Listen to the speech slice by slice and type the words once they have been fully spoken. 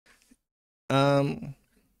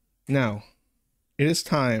Now it is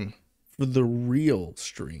time for the real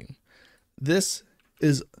stream. This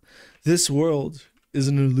world is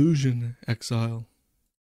an illusion, Exile.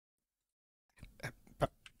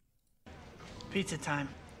 Pizza time.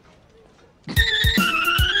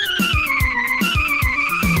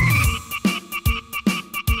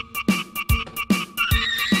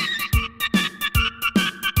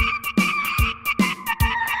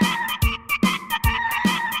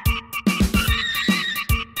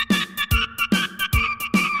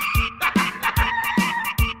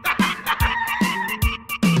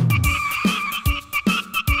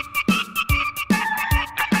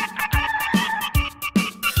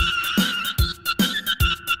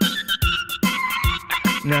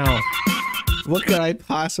 Now, what could I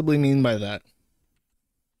possibly mean by that?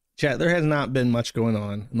 Chat, there has not been much going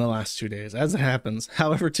on in the last 2 days, as it happens.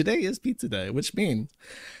 However, today is pizza day, which means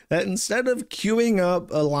that instead of queuing up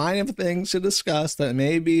a line of things to discuss that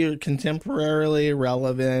may be contemporarily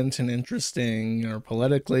relevant and interesting or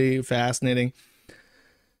politically fascinating,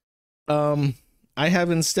 I have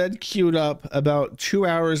instead queued up about 2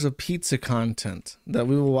 hours of pizza content that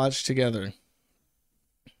we will watch together.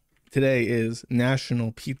 Today is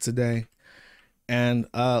National Pizza Day, and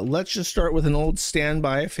let's just start with an old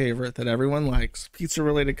standby favorite that everyone likes,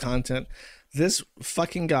 pizza-related content. This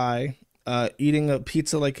fucking guy eating a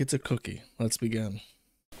pizza like it's a cookie. Let's begin.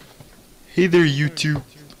 Hey there, YouTube.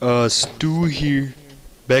 Stu here,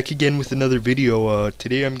 back again with another video.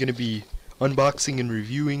 Today I'm gonna be unboxing and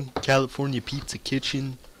reviewing California Pizza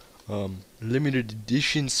Kitchen limited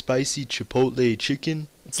edition spicy chipotle chicken.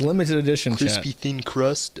 It's limited edition, crispy chat. Thin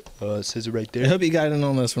crust. Says it right there. I hope you got in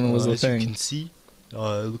on this when it was a as thing. you can see, it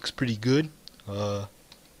looks pretty good. I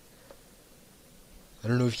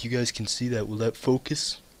don't know if you guys can see that. Will that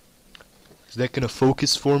focus? Is that gonna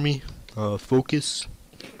focus for me? Focus.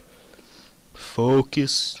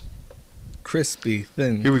 Focus. Crispy,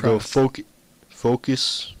 thin. Here we go. crust.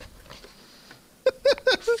 Focus.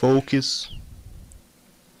 Focus.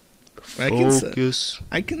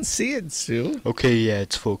 I can see it, Sue. Okay, yeah,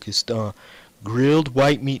 it's focused. Grilled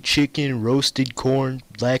white meat chicken, roasted corn,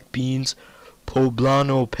 black beans,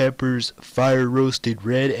 poblano peppers, fire roasted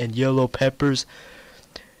red and yellow peppers,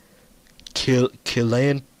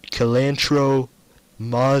 cilantro,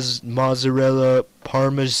 mozzarella,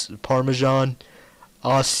 parmesan,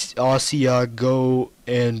 Asiago,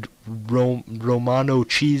 and Romano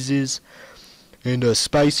cheeses, and a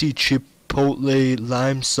spicy chipotle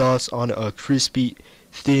lime sauce on a crispy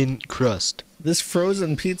thin crust. This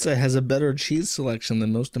frozen pizza has a better cheese selection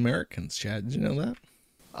than most Americans, Chad. Did you know that?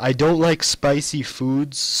 I don't like spicy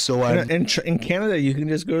foods, so In Canada, you can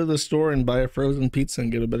just go to the store and buy a frozen pizza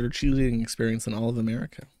and get a better cheese eating experience than all of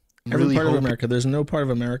America. Every really part of America. There's no part of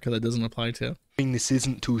America that doesn't apply to. This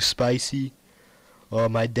isn't too spicy.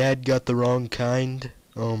 My dad got the wrong kind.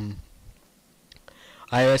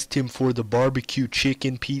 I asked him for the barbecue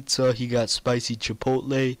chicken pizza. He got spicy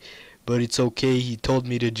chipotle, but it's okay. He told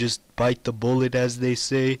me to just bite the bullet, as they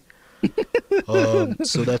say.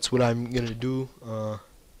 So that's what I'm gonna do.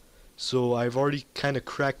 So I've already kind of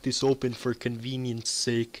cracked this open for convenience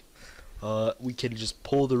sake. We can just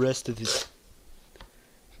pull the rest of this.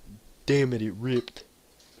 Damn it! It ripped.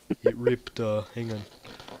 It ripped. Hang on.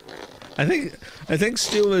 I think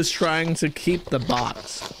Stu is trying to keep the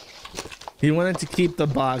box. He wanted to keep the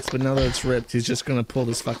box, but now that it's ripped, he's just gonna pull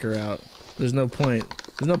this fucker out. There's no point.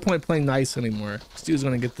 There's no point playing nice anymore. Stu's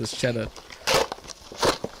gonna get this cheddar.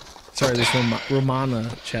 Sorry, this Romana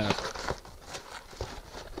chat.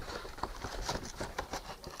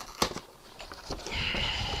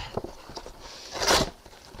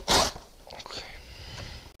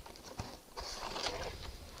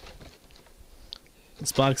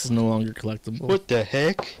 This box is no longer collectible. What the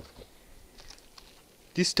heck?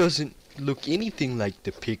 This doesn't look anything like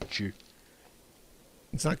the picture.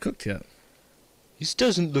 It's not cooked yet. This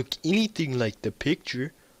doesn't look anything like the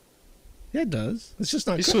picture. Yeah, it does. It's just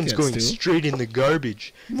not This cooked one's yet, going Stu. straight in the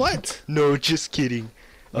garbage. What? No, just kidding.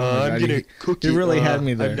 Oh my I'm God, gonna cook it. You really had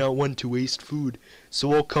me there. I'm not one to waste food,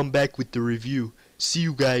 so I'll come back with the review. See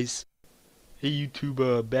you guys. Hey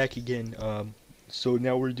YouTube, back again. So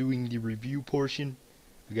now we're doing the review portion.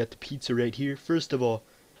 I got the pizza right here. First of all,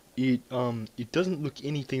 it doesn't look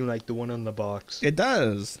anything like the one on the box. It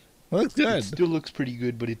does. It looks good. It still looks pretty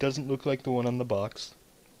good, but it doesn't look like the one on the box.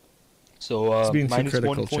 So It's being too minus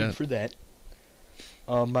critical, 1 point chat. for that.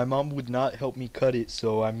 My mom would not help me cut it,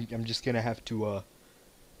 so I'm just gonna have to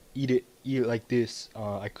eat it like this.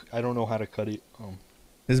 I don't know how to cut it.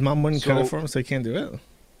 His mom wouldn't cut So- it for him, so he can't do it.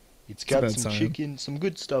 It's a got bad some sign. chicken, some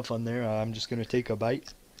good stuff on there. I'm just gonna take a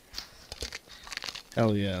bite.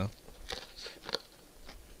 Hell yeah.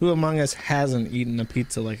 Who among us hasn't eaten a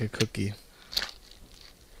pizza like a cookie?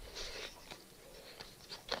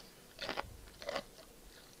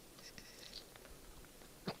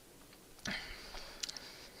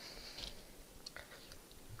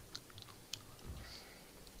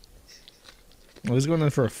 Well, he's going in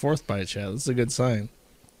for a fourth bite, chat. This is a good sign.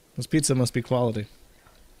 This pizza must be quality.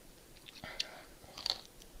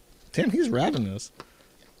 Damn, he's ravenous.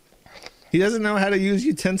 He doesn't know how to use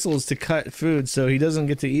utensils to cut food, so he doesn't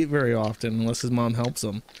get to eat very often unless his mom helps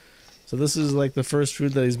him. So this is like the first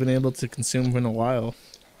food that he's been able to consume in a while.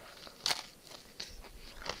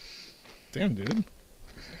 Damn, dude.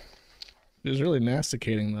 He's really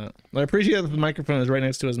masticating that. I appreciate that the microphone is right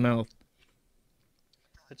next to his mouth.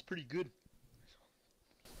 That's pretty good.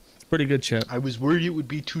 It's pretty good, chat. I was worried it would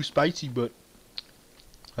be too spicy, but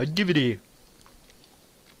I'd give it a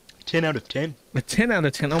 10 out of 10. A 10 out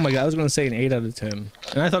of 10. Oh my god, I was going to say an 8 out of 10.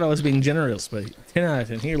 And I thought I was being generous, but 10 out of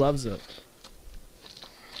 10. He loves it.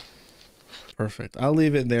 Perfect. I'll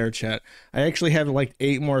leave it there, chat. I actually have like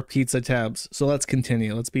 8 more pizza tabs, so let's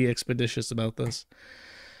continue. Let's be expeditious about this.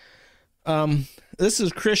 This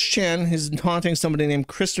is Chris Chan. He's taunting somebody named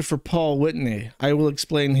Christopher Paul Whitney. I will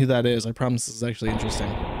explain who that is. I promise this is actually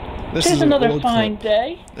interesting. This is another fine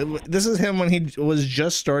day. This is him when he was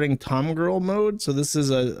just starting Tom Girl mode. So this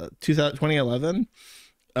is a 2011.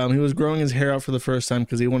 He was growing his hair out for the first time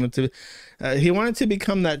because he wanted to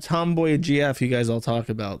become that tomboy GF you guys all talk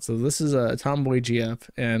about. So this is a tomboy GF,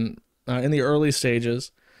 and in the early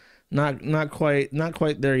stages, not quite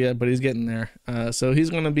there yet, but he's getting there. So he's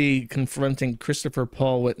going to be confronting Christopher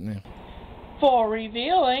Paul Whitney. For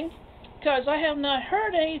revealing, because I have not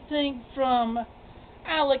heard anything from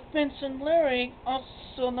Alec Benson Leary,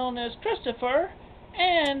 also known as Christopher,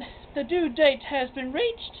 and the due date has been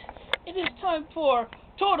reached. It is time for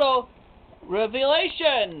total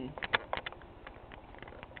revelation.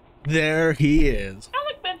 There he is.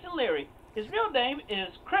 Alec Benson Leary. His real name is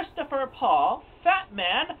Christopher Paul Fat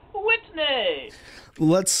Man Whitney.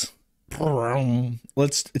 Let's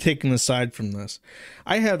take an aside from this.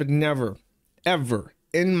 I have never, ever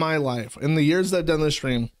in my life, in the years that I've done this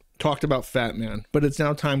stream, talked about Fat Man, but it's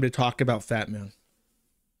now time to talk about Fat Man.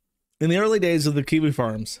 In the early days of the Kiwi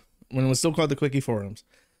Farms, when it was still called the Quickie Forums,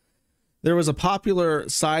 there was a popular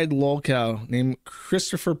side lolcow named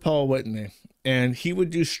Christopher Paul Whitney, and he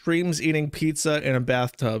would do streams eating pizza in a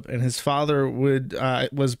bathtub, and his father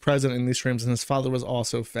was present in these streams, and his father was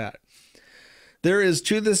also fat. There is,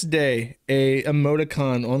 to this day, a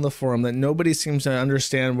emoticon on the forum that nobody seems to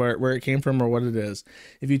understand where it came from or what it is.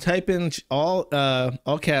 If you type in all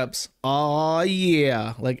caps, "aw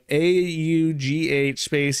yeah," like AUGH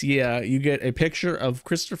space yeah, you get a picture of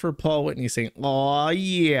Christopher Paul Whitney saying "aw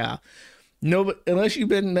yeah." No, unless you've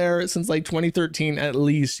been there since like 2013 at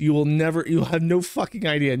least, you'll have no fucking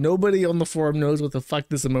idea. Nobody on the forum knows what the fuck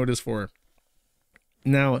this emote is for.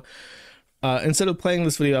 Now, instead of playing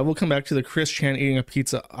this video, I will come back to the Chris Chan eating a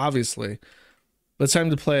pizza, obviously. But it's time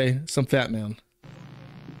to play some Fat Man.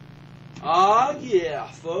 Oh yeah,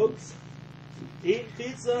 folks. Eating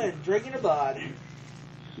pizza and drinking a bud.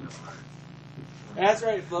 That's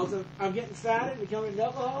right, folks. I'm getting fat and becoming an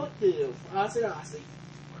alcoholic too. Aussie.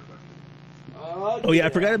 Oh yeah, I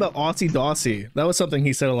forgot about Aussie Dawsey. That was something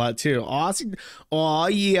he said a lot too. Aussie, oh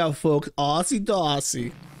yeah, folks, Aussie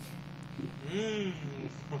Dawsey.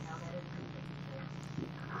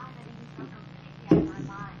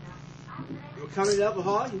 Becoming an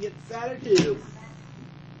alcoholic and getting fatter too.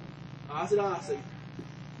 Aussie.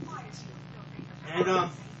 And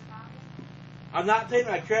I'm not paying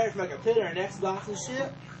my credit for my computer and Xbox and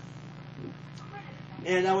shit.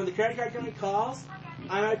 And when the credit card company calls,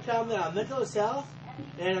 I'm going to tell them that I'm mental as health,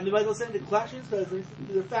 and I'm going to send them to collections because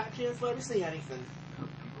their fat chance never see anything.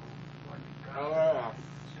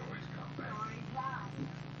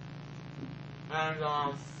 And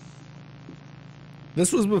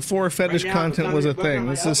this was before fetish content was a thing.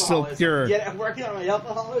 This is still pure. Yeah, I'm working on my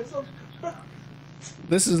alcoholism.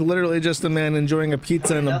 This is literally just a man enjoying a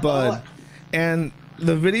pizza and a bud. And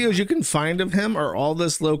the videos you can find of him are all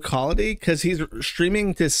this low quality because he's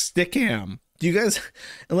streaming to Stickam. Do you guys,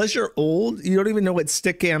 unless you're old, you don't even know what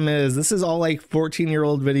Stickam is. This is all like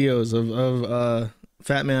 14-year-old videos of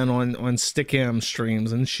Fat Man on Stickam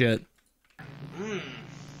streams and shit.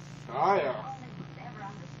 Oh yeah.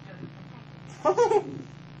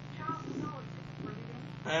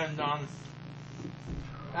 And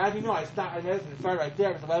as you know, I started right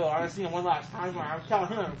there because I want to see him one last time where I was telling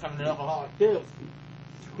him I'm becoming an alcoholic too.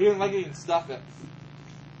 He didn't like it, he didn't stuff it.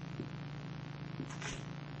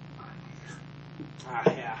 Ah,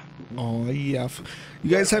 yeah. Oh yeah. You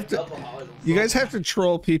guys have to. You guys have to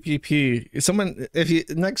troll PPP. Someone, if you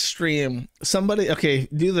next stream, somebody, okay,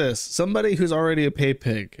 do this. Somebody who's already a pay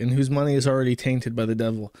pig and whose money is already tainted by the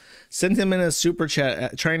devil, send him in a super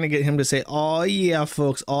chat trying to get him to say, "Oh yeah,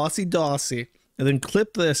 folks, Aussie Dawsy," and then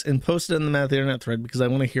clip this and post it in the Math Internet thread because I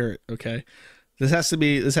want to hear it. Okay, this has to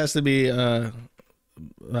be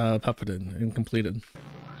puppeted and completed.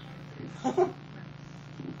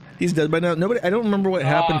 He's dead by now. Nobody. I don't remember what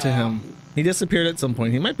happened to him. He disappeared at some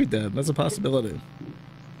point. He might be dead. That's a possibility.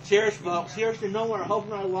 Cheers, folks. Here's to no more hope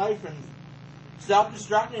in our life and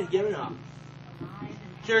self-destructing and giving up.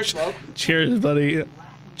 Cheers, folks. Cheers, buddy.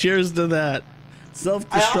 Cheers to that.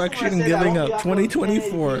 Self-destruction and giving up.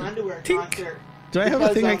 2024. Tink. Do I have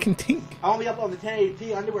a thing I can tink? I won't be up on the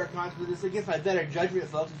 1080p underwear concert. This is against my better judgment,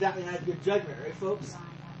 folks. Exactly how to get judgment, right, folks?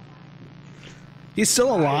 He's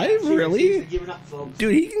still alive? Cheers, Really? giving up, folks.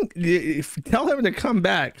 Dude, he can tell him to come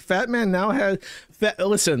back. Fat Man now has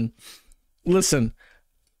listen.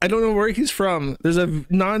 I don't know where he's from. There's a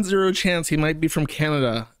non-zero chance he might be from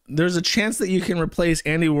Canada. There's a chance that you can replace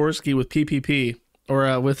Andy Worski with PPP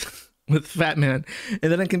or with Fat Man,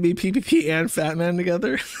 and then it can be PPP and Fat Man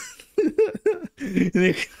together.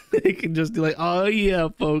 they can just be like, "Oh yeah,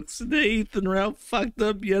 folks, the Ethan Ralph fucked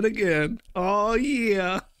up yet again. Oh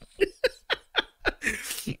yeah."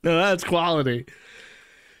 No, that's quality.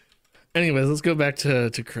 Anyways, let's go back to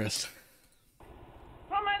Chris.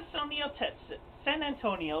 From San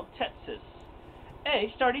Antonio, Texas.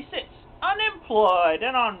 Age 36. Unemployed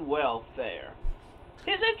and on welfare.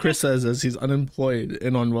 His Chris interests says as he's unemployed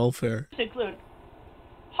and on welfare. include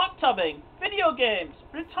hot tubbing, video games,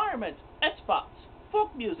 retirement, Xbox,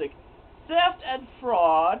 folk music, theft and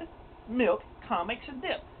fraud, milk, comics and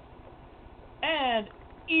dip, and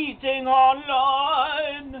eating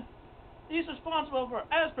online. He's responsible for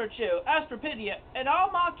Asperchew, Asperpedia, and all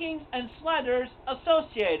mockings and slanders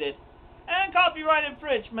associated, and copyright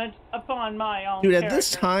infringement upon my own Dude, at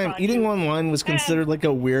this character, time, trying eating to- online was considered like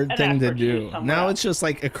a weird an thing to effort to do. use somewhere Now else. it's just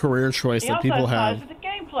like a career choice He that also people has ties have. with the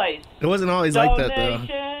game place. It wasn't always like that though.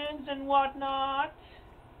 Donations and whatnot.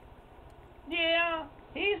 Yeah,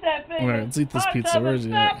 he's that famous. Alright, let's eat this hot pizza. tub Where is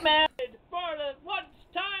he fat at? man for the once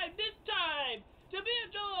time, this time, to be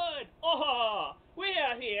adored. Oh, we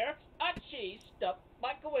are here a cheese stuffed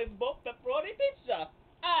microwavable pepperoni pizza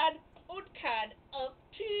and a can of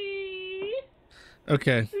tea.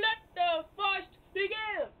 Okay. Let the feast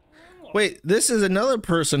begin. Wait, this is another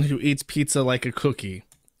person who eats pizza like a cookie.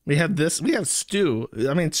 We have Stu.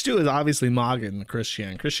 I mean, Stu is obviously mogging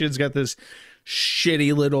Christian. Christian's got this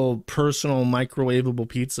shitty little personal microwavable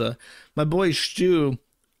pizza. My boy Stu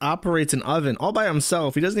operates an oven all by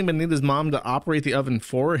himself. He doesn't even need his mom to operate the oven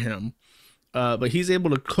for him. But he's able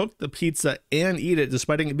to cook the pizza and eat it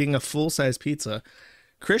despite it being a full-size pizza.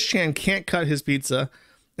 Christian can't cut his pizza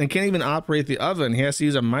and can't even operate the oven. He has to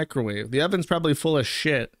use a microwave. The oven's probably full of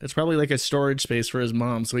shit. It's probably like a storage space for his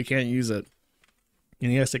mom, so he can't use it. And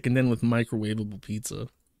he has to contend with microwavable pizza.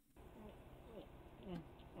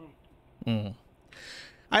 I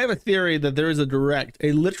have a theory that there is a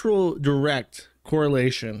literal direct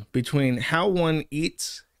correlation between how one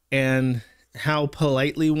eats and how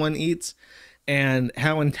politely one eats and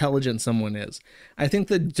how intelligent someone is. I think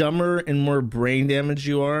the dumber and more brain damaged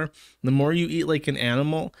you are, the more you eat like an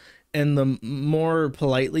animal, and the more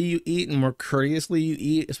politely you eat and more courteously you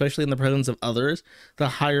eat, especially in the presence of others, the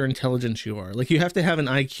higher intelligence you are. Like, you have to have an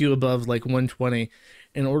IQ above like 120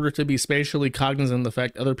 in order to be spatially cognizant of the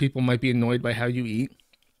fact other people might be annoyed by how you eat.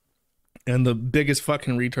 And the biggest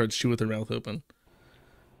fucking retards chew with their mouth open.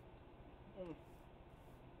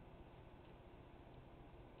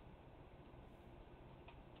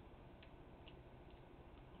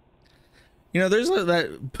 You know, there's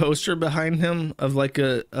that poster behind him of like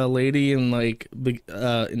a lady in like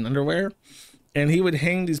in underwear, and he would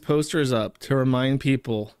hang these posters up to remind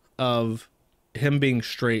people of him being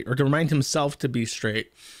straight or to remind himself to be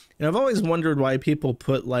straight. And I've always wondered why people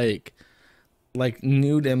put like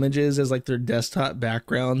nude images as like their desktop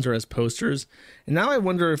backgrounds or as posters. And now I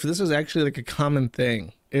wonder if this is actually like a common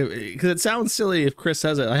thing. Because it sounds silly if Chris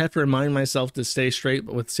says it. I have to remind myself to stay straight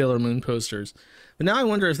with Sailor Moon posters. But now I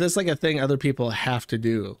wonder if this is like a thing other people have to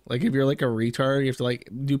do. Like if you're like a retard, you have to like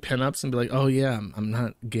do pinups and be like, oh yeah, I'm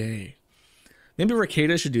not gay. Maybe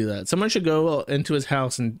Ricada should do that. Someone should go into his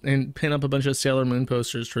house and pin up a bunch of Sailor Moon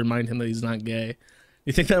posters to remind him that he's not gay.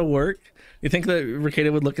 You think that'll work? You think that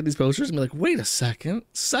Ricada would look at these posters and be like, wait a second,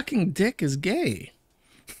 sucking dick is gay?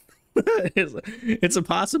 It's a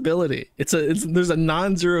possibility. There's a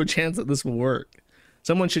non-zero chance that this will work.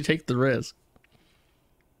 Someone should take the risk.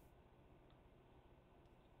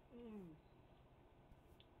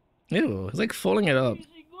 Ew, it's like folding it up.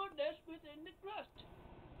 Easy goodness within the crust.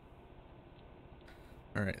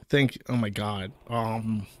 All right, oh my god.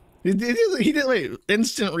 He did wait,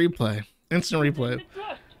 instant replay. Instant Within replay. the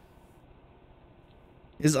crust.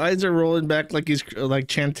 His eyes are rolling back like he's like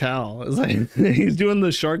Chantal. It's like he's doing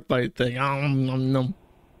the shark bite thing. Nom, nom.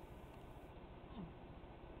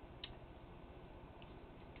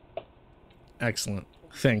 Excellent.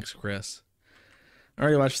 Thanks, Chris. I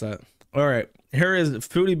already watched that. All right, here is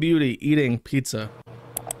Foodie Beauty eating pizza.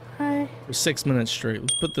 Hi. For 6 minutes straight.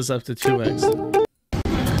 Let's put this up to 2x.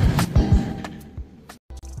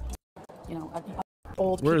 You know,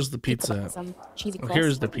 old. Where's the pizza at? Some cheesy Oh, crust.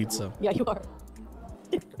 here's the pizza. Yeah, you are.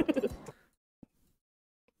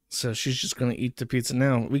 So she's just gonna eat the pizza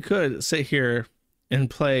now. We could sit here and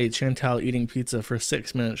play Chantal eating pizza for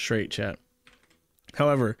 6 minutes straight, chat.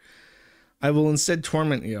 However, I will instead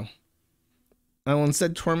torment you. I will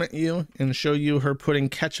instead torment you and show you her putting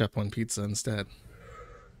ketchup on pizza instead.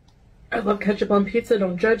 I love ketchup on pizza.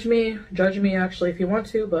 Don't judge me. Judge me, actually, if you want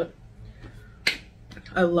to, but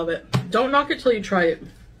I love it. Don't knock it till you try it.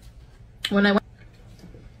 When I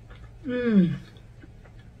went...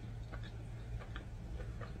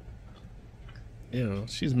 Ew,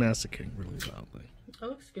 she's massacring really loudly. I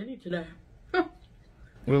look skinny today.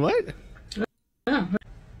 Wait, what? Yeah.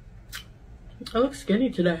 I look skinny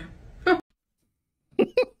today.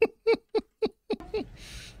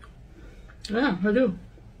 Yeah, I do.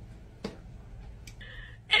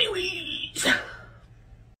 Anyways.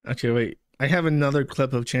 Okay, wait. I have another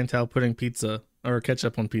clip of Chantal putting pizza or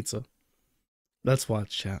ketchup on pizza. Let's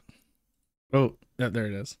watch, chat. Oh, yeah, there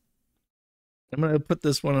it is. I'm gonna put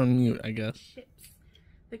this one on mute, I guess. Chips.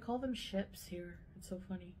 They call them chips here. It's so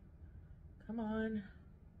funny. Come on.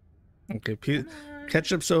 Okay, Come on.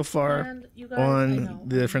 ketchup so far And you guys, on I know,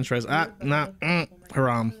 the I'm French fries. Ah, weird, but nah, I love ketchup on my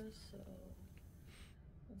haram. pizzas, so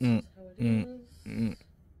Mm, this is how it mm, is. mm.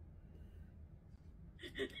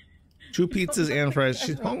 2 pizzas and fries.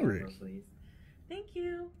 She's Extra hungry. pepper, please. Thank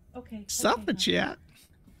you. Okay. Stop okay, it, chat.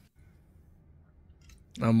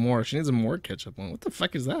 More. She needs a more ketchup on. What the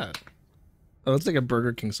fuck is that? Oh, it's like a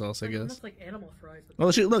Burger King sauce, I guess. That's like animal fries. Oh,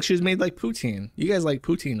 look, she's made like poutine. You guys like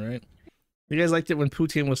poutine, right? You guys liked it when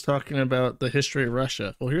Putin was talking about the history of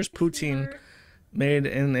Russia. Well, here's poutine made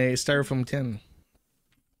in a styrofoam tin.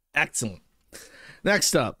 Excellent.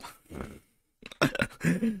 Next up.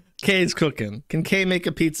 Kay's cooking. Can Kay make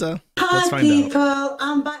a pizza? Let's Hi find people, out.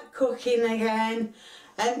 I'm back cooking again,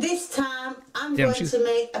 and this time I'm Damn, going to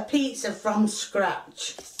make a pizza from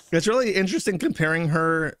scratch. It's really interesting comparing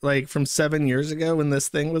her like from 7 years ago when this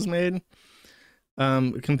thing was made,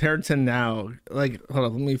 compared to now. Like, hold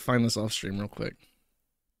on, let me find this off stream real quick.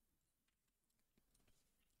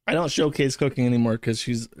 I don't show Kay's cooking anymore because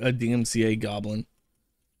she's a DMCA goblin.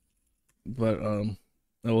 But I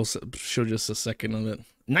will show just a second of it.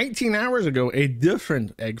 19 hours ago, a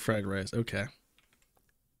different egg fried rice. Okay.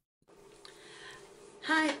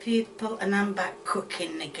 Hi people, and I'm back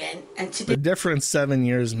cooking again, and today The difference 7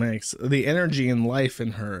 years makes. The energy and life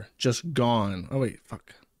in her just gone. Oh wait,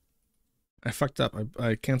 fuck. I fucked up.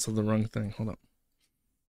 I canceled the wrong thing. Hold up.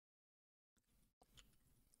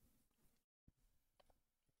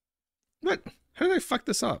 What? How did I fuck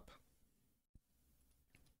this up?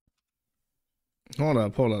 Hold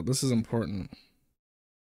up. This is important.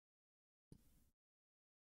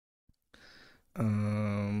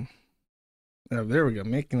 Oh, there we go.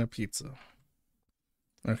 Making a pizza.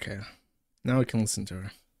 Okay. Now we can listen to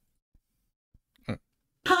her.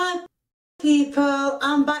 hi people,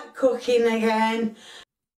 I'm back cooking again.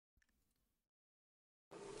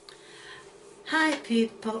 Hi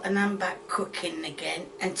people, and I'm back cooking again,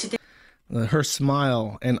 and today Her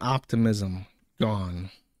smile and optimism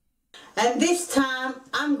gone. and this time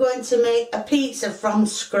I'm going to make a pizza from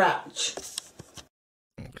scratch.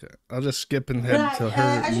 Okay, I'll just skip and head Right, to her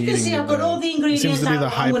as you can eating see, the I've got dough. all the It ingredients seems to be out the that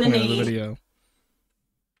high I'm point gonna of the need. video.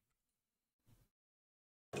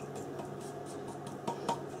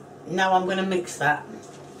 Now I'm going to mix that.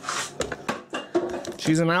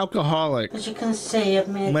 She's an alcoholic. As you can see, I've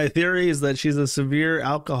made My theory is that she's a severe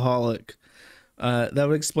alcoholic. That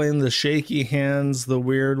would explain the shaky hands, the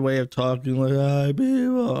weird way of talking, like, hi,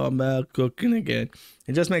 people, I'm back cooking again.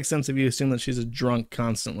 It just makes sense if you assume that she's a drunk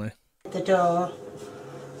constantly. the dough.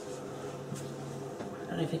 I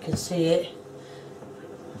don't know if you can see it,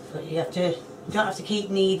 but you don't have to keep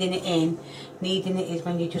kneading it in. Kneading it is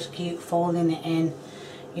when you just keep folding it in.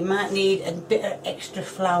 You might need a bit of extra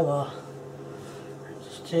flour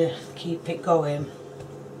just to keep it going.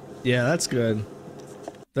 Yeah, that's good.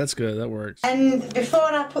 That's good. That works. And before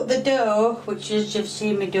I put the dough, which as you've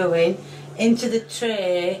seen me doing, into the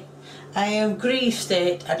tray, I have greased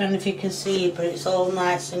it. I don't know if you can see it, but it's all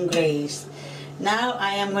nice and greased. Now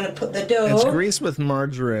I am going to put the dough. It's greased with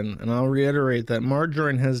margarine, and I'll reiterate that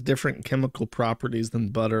margarine has different chemical properties than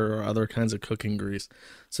butter or other kinds of cooking grease.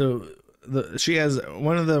 So she has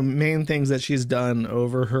one of the main things that she's done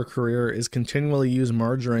over her career is continually use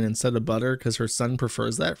margarine instead of butter because her son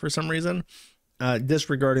prefers that for some reason,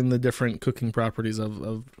 disregarding the different cooking properties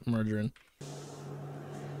of margarine.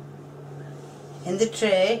 In the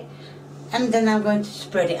tray, and then I'm going to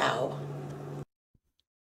spread it out.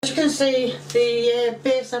 As you can see, the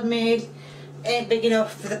base I've made ain't big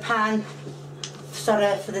enough for the pan,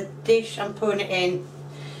 sorry, for the dish I'm putting it in.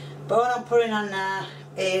 But what I'm putting on now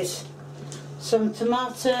is some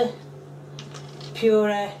tomato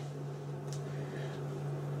puree,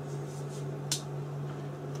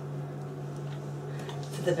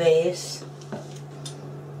 for the base.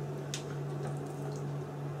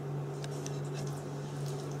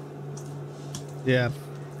 Yeah,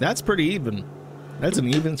 that's pretty even. That's an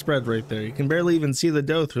even spread right there. You can barely even see the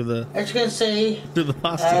dough through the. As you can see, through the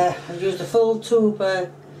pasta. I used a full tube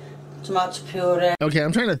of tomato puree. Okay,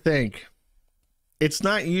 I'm trying to think. It's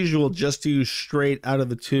not usual just to use straight out of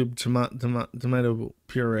the tube tomato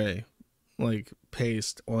puree, like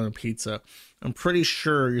paste on a pizza. I'm pretty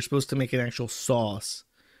sure you're supposed to make an actual sauce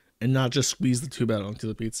and not just squeeze the tube out onto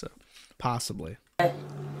the pizza. Possibly.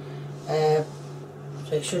 So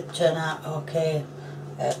it should turn out okay,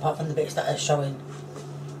 apart from the bits that are showing.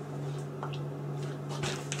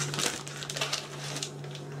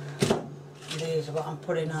 These are what I'm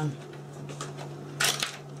putting on.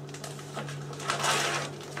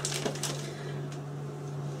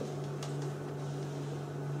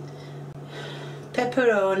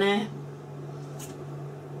 Pepperoni.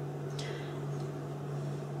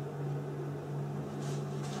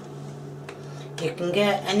 You can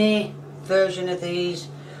get any version of these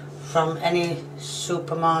from any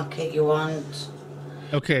supermarket you want.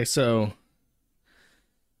 Okay, so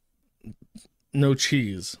no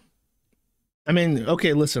cheese. I mean,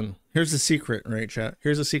 okay, listen. Here's the secret, right, chat?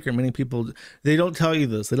 Here's a secret. Many people, they don't tell you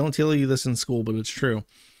this. They don't tell you this in school, but it's true.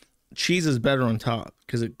 Cheese is better on top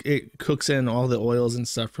because it cooks in all the oils and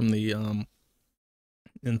stuff from the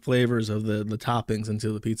and flavors of the toppings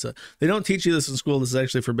into the pizza. They don't teach you this in school. This is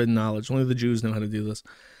actually forbidden knowledge. Only the Jews know how to do this.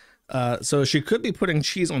 So she could be putting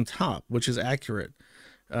cheese on top, which is accurate.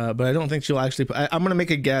 But I don't think she'll actually put, I'm going to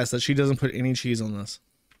make a guess that she doesn't put any cheese on this.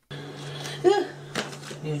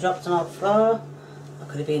 You dropped them on the floor. That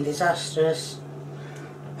could have been disastrous.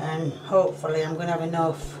 And hopefully I'm going to have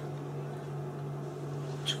enough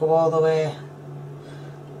to go all the way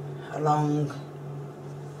along.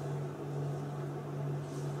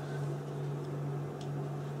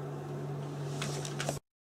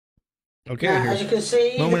 Okay, now, as you can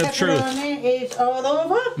see, moment the of truth. pepperoni is all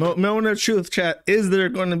over. Moment of truth, chat. Is there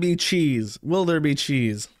going to be cheese? Will there be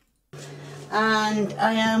cheese? And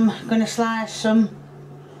I am going to slice some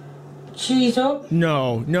cheese up.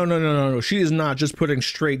 No. She is not just putting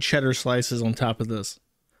straight cheddar slices on top of this.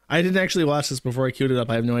 I didn't actually watch this before I queued it up.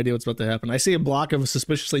 I have no idea what's about to happen. I see a block of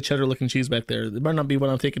suspiciously cheddar-looking cheese back there. It might not be what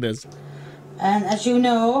I think it is. And as you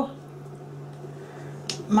know,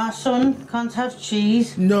 my son can't have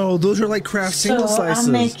cheese. No, those are like Kraft single slices.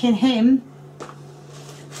 I'm making him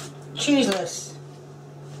cheeseless.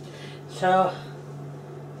 So,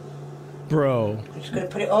 bro, I'm just gonna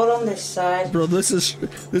put it all on this side. Bro, this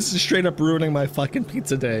is straight up ruining my fucking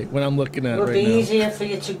pizza day when I'm looking at it right now. It would be easier for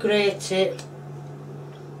you to grate it.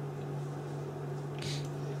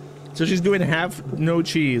 So she's doing half no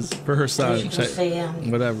cheese for her son,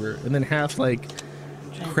 whatever, and then half like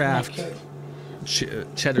Kraft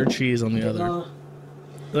cheddar cheese on the other,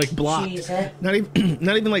 like blocked, cheese, eh? not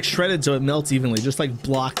even like shredded so it melts evenly, just like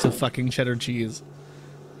blocks of fucking cheddar cheese.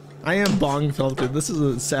 I am bong felted. This is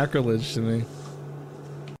a sacrilege to me.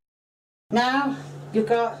 Now you've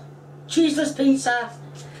got cheeseless pizza.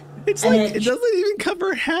 It's like it doesn't even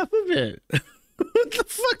cover half of it. What the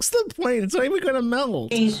fuck's the point? It's not even gonna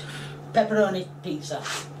melt. Cheese, pepperoni pizza.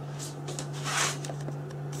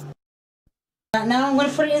 Now I'm going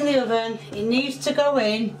to put it in the oven. It needs to go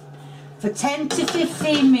in for 10 to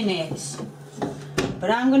 15 minutes. But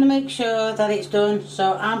I'm going to make sure that it's done.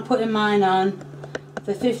 So I'm putting mine on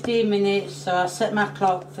for 15 minutes. So I set my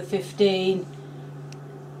clock for 15.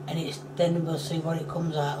 And then we'll see what it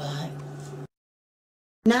comes out like.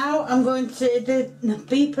 Now I'm going to, the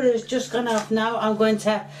beeper has just gone off now. I'm going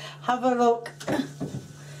to have a look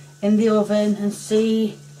in the oven and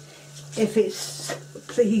see if it's,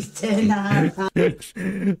 please turn on.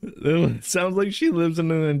 It sounds like she lives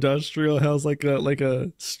in an industrial house, like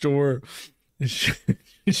a store.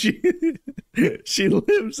 she she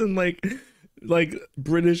lives in like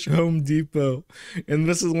British Home Depot, and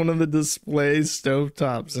this is one of the display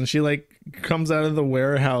stovetops, and she like comes out of the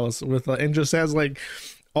warehouse with and just has like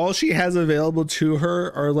all she has available to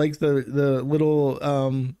her are like the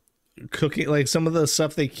little cooking, like some of the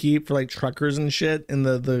stuff they keep for like truckers and shit in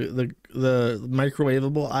the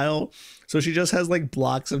microwavable aisle. So she just has like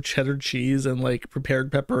blocks of cheddar cheese and like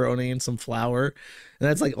prepared pepperoni and some flour, and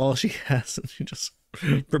that's like all she has, and she just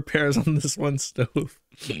prepares on this one stove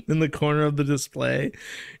in the corner of the display,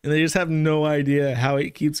 and they just have no idea how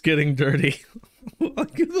it keeps getting dirty.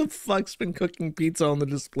 Like, who the fuck's been cooking pizza on the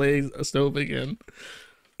display stove again?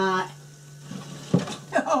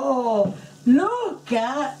 Oh, look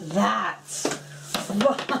at that!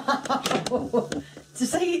 Wow! To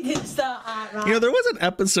say it didn't start out right. You know, there was an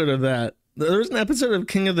episode of that. There was an episode of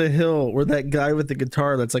King of the Hill where that guy with the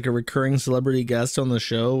guitar that's like a recurring celebrity guest on the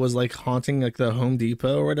show was like haunting like the Home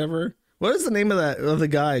Depot or whatever. What is the name of the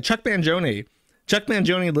guy? Chuck Mangione. Chuck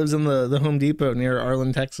Mangione lives in the Home Depot near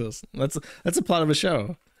Arlen, Texas. That's a plot of a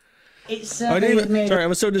show. It's sorry, I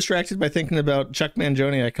was so distracted by thinking about Chuck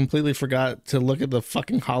Mangione, I completely forgot to look at the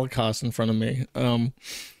fucking Holocaust in front of me.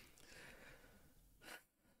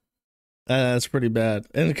 That's pretty bad,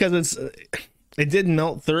 and because it did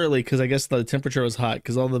melt thoroughly because I guess the temperature was hot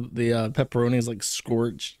because all the pepperoni is like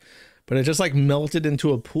scorched, but it just like melted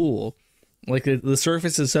into a pool. Like the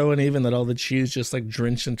surface is so uneven that all the cheese just like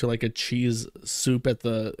drenched into like a cheese soup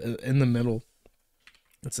in the middle.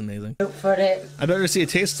 That's amazing. Look for it. I better see a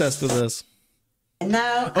taste test of this.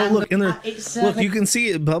 Now, oh look, in there, look, you can see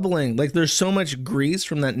it bubbling. Like there's so much grease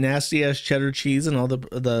from that nasty ass cheddar cheese and all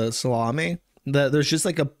the salami that there's just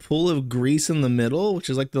like a pool of grease in the middle,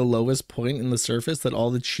 which is like the lowest point in the surface that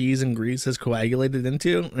all the cheese and grease has coagulated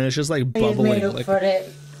into, and it's just like bubbling. Look for it.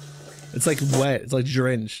 It's like wet. It's like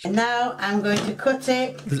drenched. And now I'm going to cut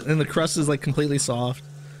it. And the crust is like completely soft.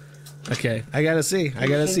 Okay, I gotta see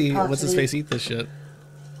what's his face eat this shit.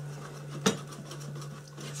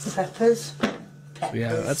 Peppers.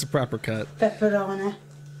 Yeah, that's a proper cut. Pepperoni.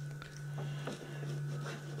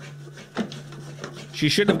 She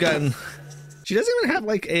should have gotten. She doesn't even have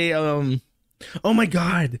like a oh my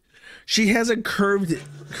god, she has a curved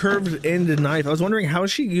end knife. I was wondering how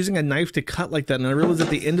is she using a knife to cut like that, and I realized that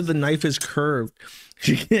the end of the knife is curved.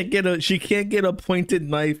 She can't get a pointed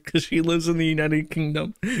knife because she lives in the United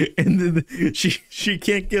Kingdom, and then she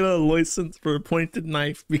can't get a license for a pointed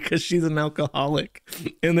knife because she's an alcoholic,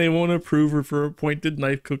 and they won't approve her for a pointed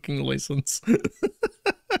knife cooking license.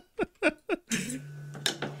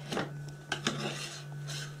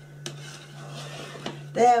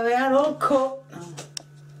 There we are, all cut. Oh.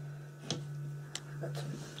 Got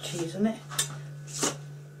some cheese on it.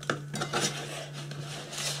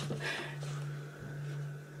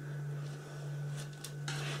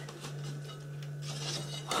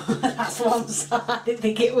 That's one side. I didn't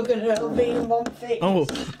think it were going to be in one thing.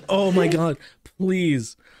 Oh my god.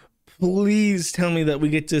 Please tell me that we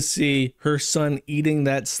get to see her son eating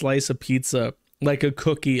that slice of pizza like a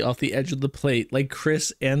cookie off the edge of the plate, like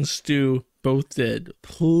Chris and Stu both did.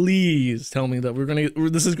 Please tell me that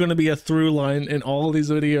this is gonna be a through line in all of these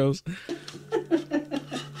videos.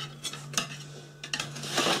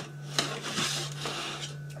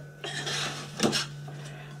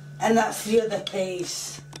 And that's the other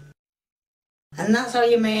piece. And that's how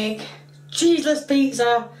you make cheeseless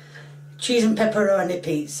pizza, cheese and pepperoni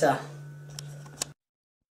pizza.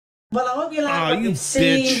 Well, I hope you like what you've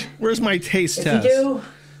seen. Where's my taste test? If you do,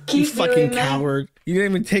 keep you fucking doing coward. You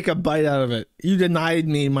didn't even take a bite out of it. You denied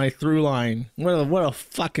me my through line. What a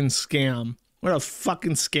fucking scam. What a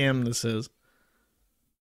fucking scam this is.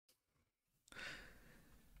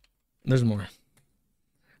 There's more.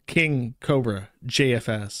 King Cobra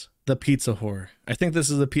JFS, the pizza whore. I think this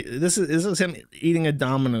is him eating a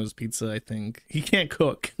Domino's pizza. I think he can't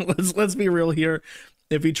cook. Let's be real here.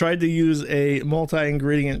 If he tried to use a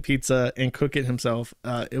multi-ingredient pizza and cook it himself,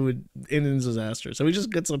 it would end in disaster. So he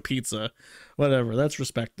just gets a pizza, whatever. That's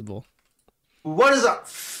respectable. What is up,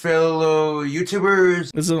 fellow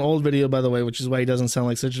YouTubers? This is an old video, by the way, which is why he doesn't sound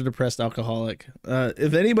like such a depressed alcoholic.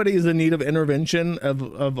 If anybody is in need of intervention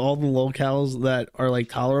of all the locales that are like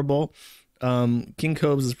tolerable, King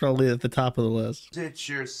Cobes is probably at the top of the list. It's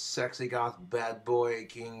your sexy goth bad boy,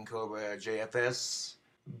 King Cobra JFS.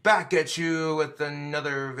 Back at you with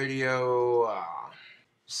another video.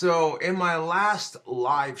 So in my last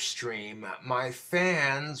live stream, my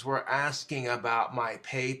fans were asking about my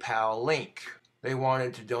PayPal link. They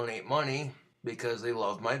wanted to donate money because they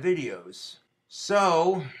love my videos.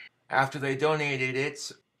 So after they donated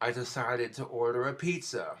it, I decided to order a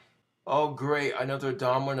pizza. Oh, great. Another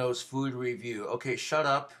Domino's food review. Okay, shut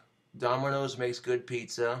up. Domino's makes good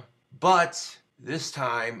pizza. But this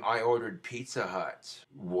time I ordered Pizza Hut.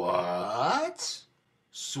 What?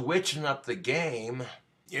 Switching up the game?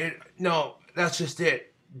 No, that's just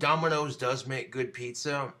it. Domino's does make good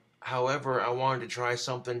pizza. However, I wanted to try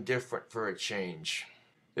something different for a change.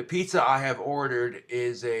 The pizza I have ordered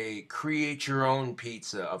is a create your own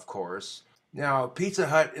pizza, of course. Now, Pizza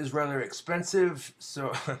Hut is rather expensive,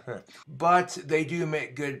 so but they do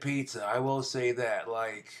make good pizza. I will say that.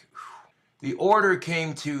 Like, the order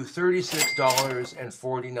came to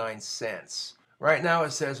 $36.49. Right now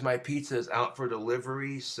it says my pizza is out for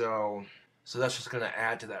delivery, so that's just gonna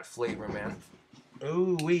add to that flavor, man.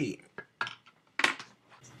 Ooh wee.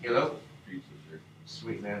 Hello?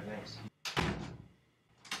 Sweet, man, thanks.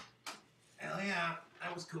 Hell yeah,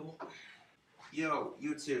 that was cool. Yo,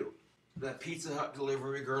 you too. That Pizza Hut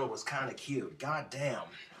delivery girl was kind of cute. God damn.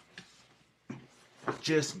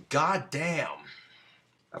 Just goddamn.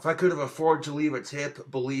 If I could have afforded to leave a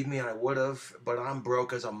tip, believe me, I would have. But I'm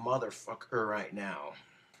broke as a motherfucker right now.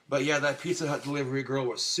 But yeah, that Pizza Hut delivery girl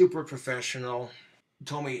was super professional.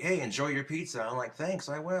 Told me, hey, enjoy your pizza. I'm like, thanks,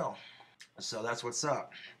 I will. So that's what's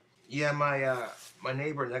up. Yeah, my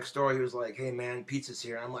neighbor next door, he was like, hey man, pizza's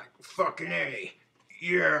here. I'm like, fucking A.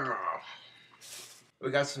 Yeah. We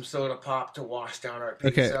got some soda pop to wash down our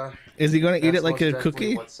pizza. Okay. Is he going to eat it like a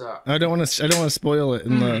cookie? What's up? I don't want to spoil it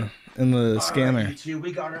in the scanner. Right, YouTube,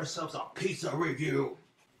 we got ourselves a pizza review.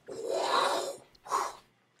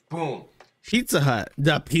 Boom. Pizza Hut,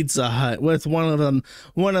 the Pizza Hut, with one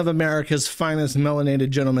of America's finest melanated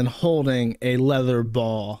gentlemen holding a leather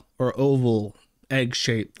ball or oval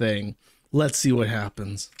egg-shaped thing. Let's see what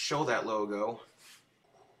happens. Show that logo.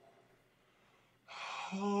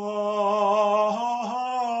 I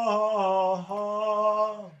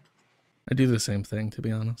do the same thing, to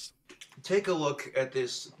be honest. Take a look at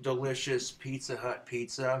this delicious Pizza Hut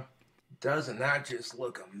pizza. Doesn't that just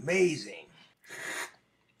look amazing?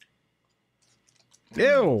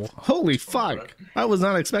 Ew, holy fuck. I was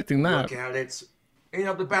not expecting that. Look at it. You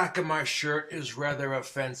know, the back of my shirt is rather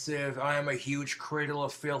offensive. I am a huge Cradle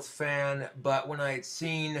of Filth fan, but when I had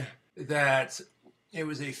seen that it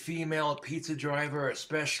was a female pizza driver,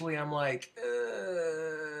 especially, I'm like,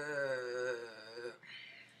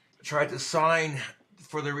 tried to sign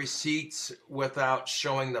for the receipts without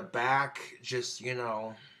showing the back. Just, you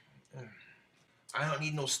know, I don't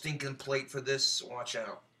need no stinking plate for this. Watch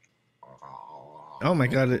out. Oh my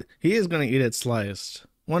god, he is going to eat it sliced.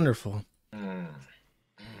 Wonderful.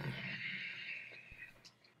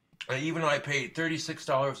 Even though I paid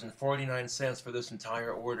 $36.49 for this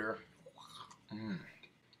entire order.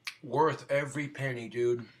 Worth every penny,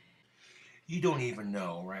 dude. You don't even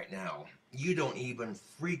know right now. You don't even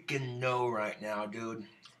freaking know right now, dude.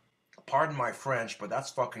 Pardon my French, but that's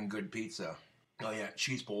fucking good pizza. Oh yeah,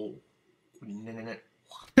 cheese bowl.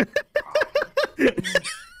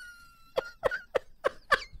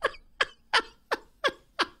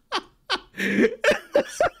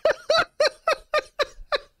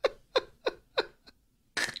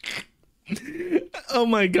 Oh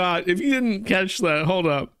my god, if you didn't catch that, hold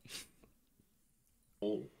up.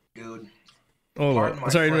 Oh, dude. Hold on.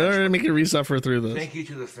 Sorry, I'm gonna make you resuffer through this. Thank you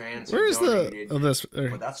to the fans. Where's the of this?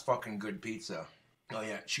 But that's fucking good pizza. Oh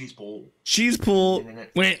yeah, cheese bowl. Cheese pool.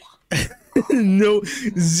 Wait. No,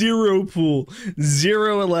 zero pool,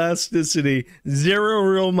 zero elasticity, zero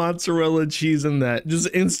real mozzarella cheese in that. Just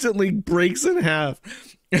instantly breaks in half.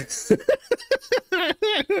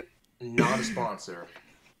 Not a sponsor.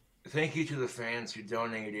 Thank you to the fans who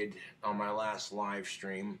donated on my last live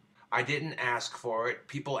stream. I didn't ask for it.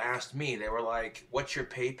 People asked me. They were like, what's your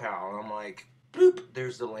PayPal? And I'm like, boop,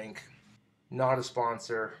 there's the link. Not a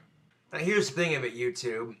sponsor. Now here's the thing of it,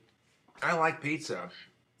 YouTube. I like pizza.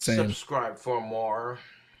 Same. Subscribe for more.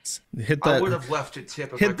 Hit that. I would have left a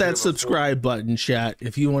tip. If hit that subscribe button, chat,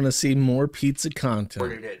 if you want to see more pizza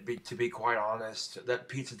content. To be quite honest, that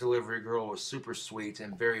pizza delivery girl was super sweet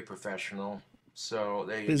and very professional. So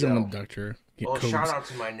there you Please go. don't abduct her. Well, shout out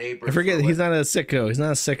to my neighbor. I forget, he's not a sicko. He's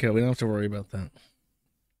not a sicko. We don't have to worry about that.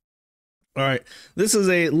 All right. This is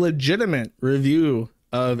a legitimate review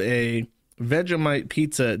of a Vegemite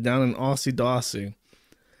pizza down in Aussie Dawsey.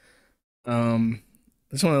 I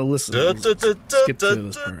just want to listen. Skip through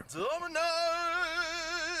this part.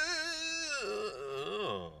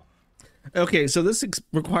 Okay, so this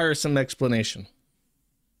requires some explanation.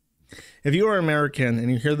 If you are American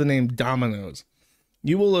and you hear the name Domino's,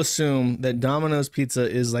 you will assume that Domino's Pizza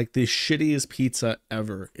is like the shittiest pizza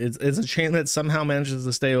ever. It's a chain that somehow manages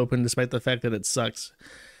to stay open despite the fact that it sucks.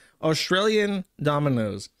 Australian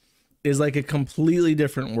Domino's is like a completely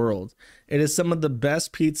different world. It is some of the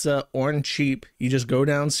best pizza on cheap. You just go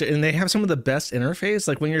downstairs and they have some of the best interface.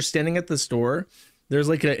 Like when you're standing at the store, there's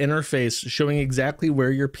like an interface showing exactly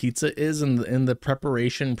where your pizza is in the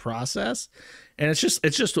preparation process. And it's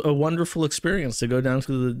just a wonderful experience to go down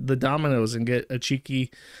to the Domino's and get a cheeky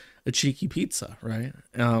pizza, right?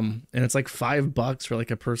 And it's like $5 for like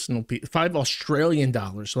a personal pizza, $5 Australian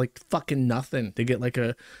dollars, so like fucking nothing to get like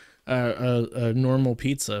a normal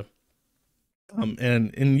pizza.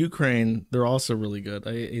 And in Ukraine, they're also really good.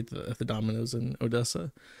 I ate at the Domino's in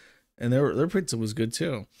Odessa, and their pizza was good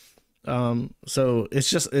too. So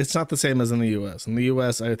it's not the same as in the US. In the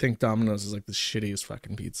US, I think Domino's is like the shittiest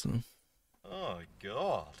fucking pizza. Oh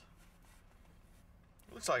God.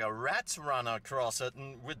 Looks like a rat's run across it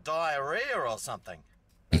and with diarrhea or something.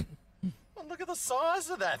 Well, look at the size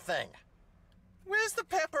of that thing. Where's the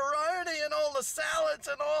pepperoni and all the salads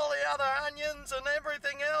and all the other onions and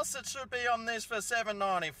everything else that should be on this for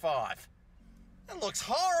 $7.95? It looks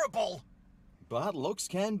horrible. But looks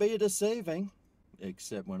can be deceiving,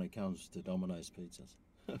 except when it comes to Domino's pizzas.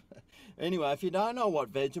 Anyway, if you don't know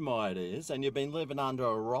what Vegemite is and you've been living under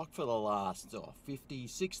a rock for the last 50,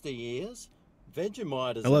 60 years,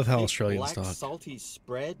 Vegemite is I love a how thick, Australians black, talk. salty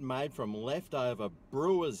spread made from leftover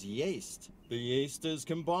brewer's yeast. The yeast is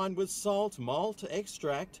combined with salt, malt,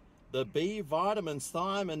 extract, the B vitamins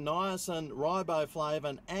thiamine, niacin,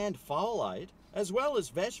 riboflavin and folate, as well as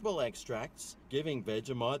vegetable extracts, giving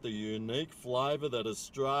Vegemite the unique flavour that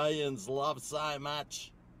Australians love so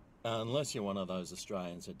much. Unless you're one of those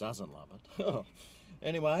Australians who doesn't love it.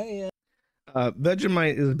 Anyway...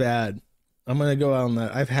 Vegemite is bad. I'm gonna go out on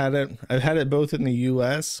that. I've had it both in the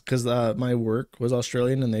US because my work was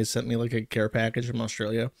Australian and they sent me like a care package from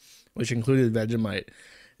Australia which included Vegemite.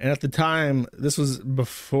 And at the time, this was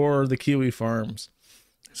before the Kiwi Farms,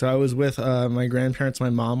 so I was with my grandparents, my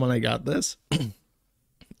mom, when I got this.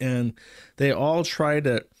 And they all tried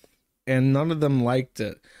it and none of them liked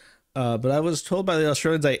it. But I was told by the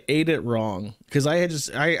Australians I ate it wrong because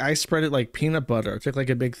I spread it like peanut butter. I took like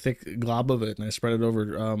a big thick glob of it and I spread it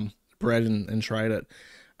over bread and tried it.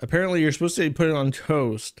 Apparently you're supposed to put it on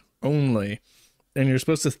toast only, and you're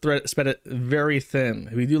supposed to spread it very thin.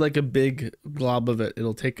 If you do like a big glob of it,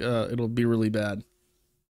 it'll be really bad.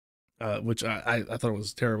 Which I thought it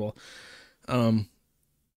was terrible.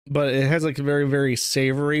 But it has like a very, very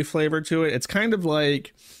savory flavor to it. It's kind of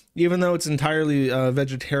like, even though it's entirely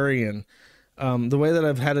vegetarian, the way that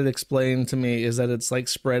I've had it explained to me is that it's like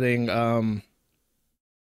spreading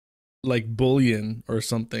like bouillon or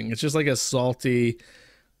something. It's just like a salty,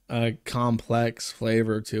 complex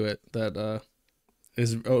flavor to it that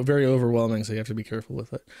is very overwhelming, so you have to be careful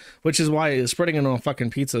with it. Which is why spreading it on a fucking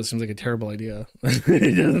pizza seems like a terrible idea.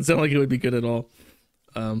 It doesn't sound like it would be good at all.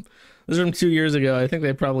 This is from 2 years ago. I think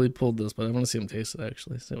they probably pulled this, but I want to see them taste it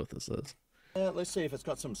actually. See what this is. Let's see if it's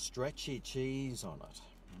got some stretchy cheese on it.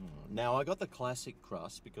 Now, I got the classic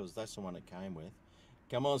crust because that's the one it came with.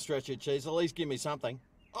 Come on, stretchy cheese, at least give me something.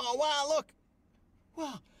 Oh, wow, look!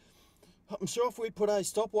 Wow, I'm sure if we put a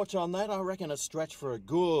stopwatch on that, I reckon a stretch for a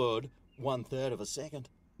good 1/3 of a second.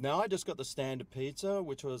 Now, I just got the standard pizza,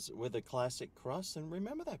 which was with a classic crust. And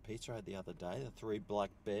remember that pizza I had the other day, the 3 Black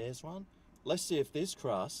Bears one? Let's see if this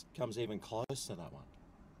crust comes even close to that one.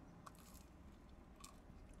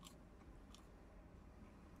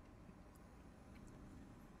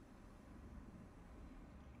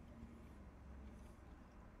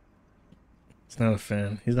 He's not a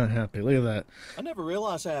fan. He's not happy. Look at that. I never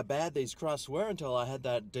realised how bad these crusts were until I had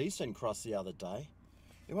that decent crust the other day.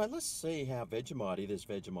 Anyway, let's see how Vegemite this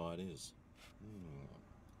Vegemite is.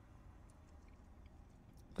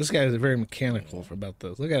 This guy is very mechanical about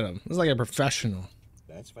this. Look at him. This is like a professional.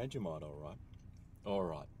 That's Vegemite, all right. All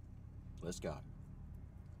right. Let's go.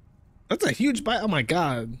 That's a huge bite. Oh my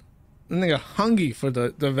god. And they got hungry for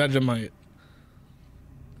the Vegemite.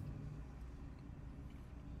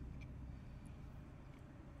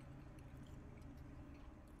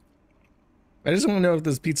 I just want to know if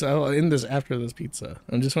this pizza, I'll end this after this pizza.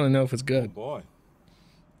 I just want to know if it's good. Oh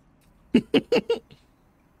boy.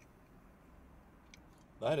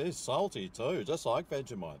 That is salty too, just like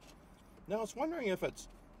Vegemite. Now I was wondering if it's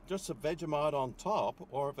just a Vegemite on top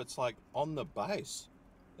or if it's like on the base.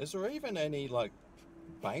 Is there even any like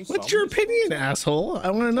base? What's your opinion, asshole?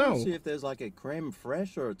 I want to know. See if there's like a creme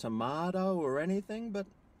fraiche or a tomato or anything, but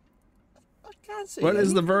I can't see. What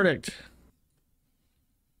is the verdict?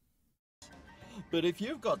 But if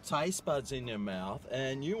you've got taste buds in your mouth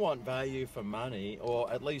and you want value for money,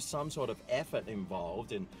 or at least some sort of effort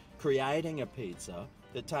involved in creating a pizza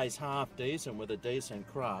that tastes half decent with a decent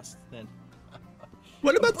crust, then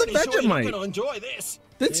What about the Pretty sure you're not Vegemite? gonna enjoy this.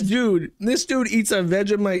 This dude eats a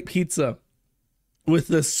Vegemite pizza with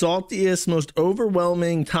the saltiest, most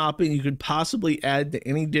overwhelming topping you could possibly add to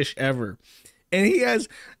any dish ever. And he has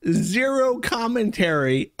zero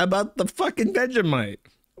commentary about the fucking Vegemite.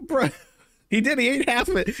 Bro, he ate half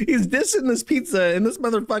of it. He's dissing this pizza, and this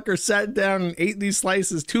motherfucker sat down and ate these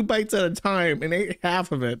slices 2 bites at a time and ate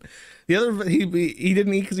half of it. The other he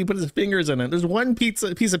didn't eat because he put his fingers in it. There's one piece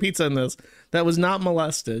of pizza in this that was not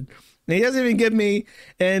molested. And he doesn't even give me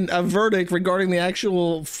a verdict regarding the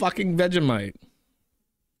actual fucking Vegemite.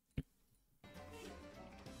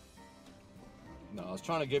 No, I was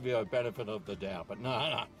trying to give you a benefit of the doubt, but no,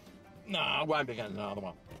 I won't be getting another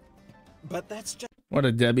one. But that's just... What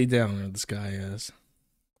a Debbie Downer this guy is.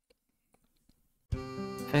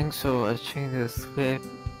 Thanks for watching this clip.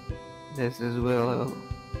 This is Willow.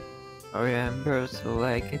 Remember to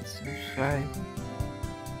like it, subscribe.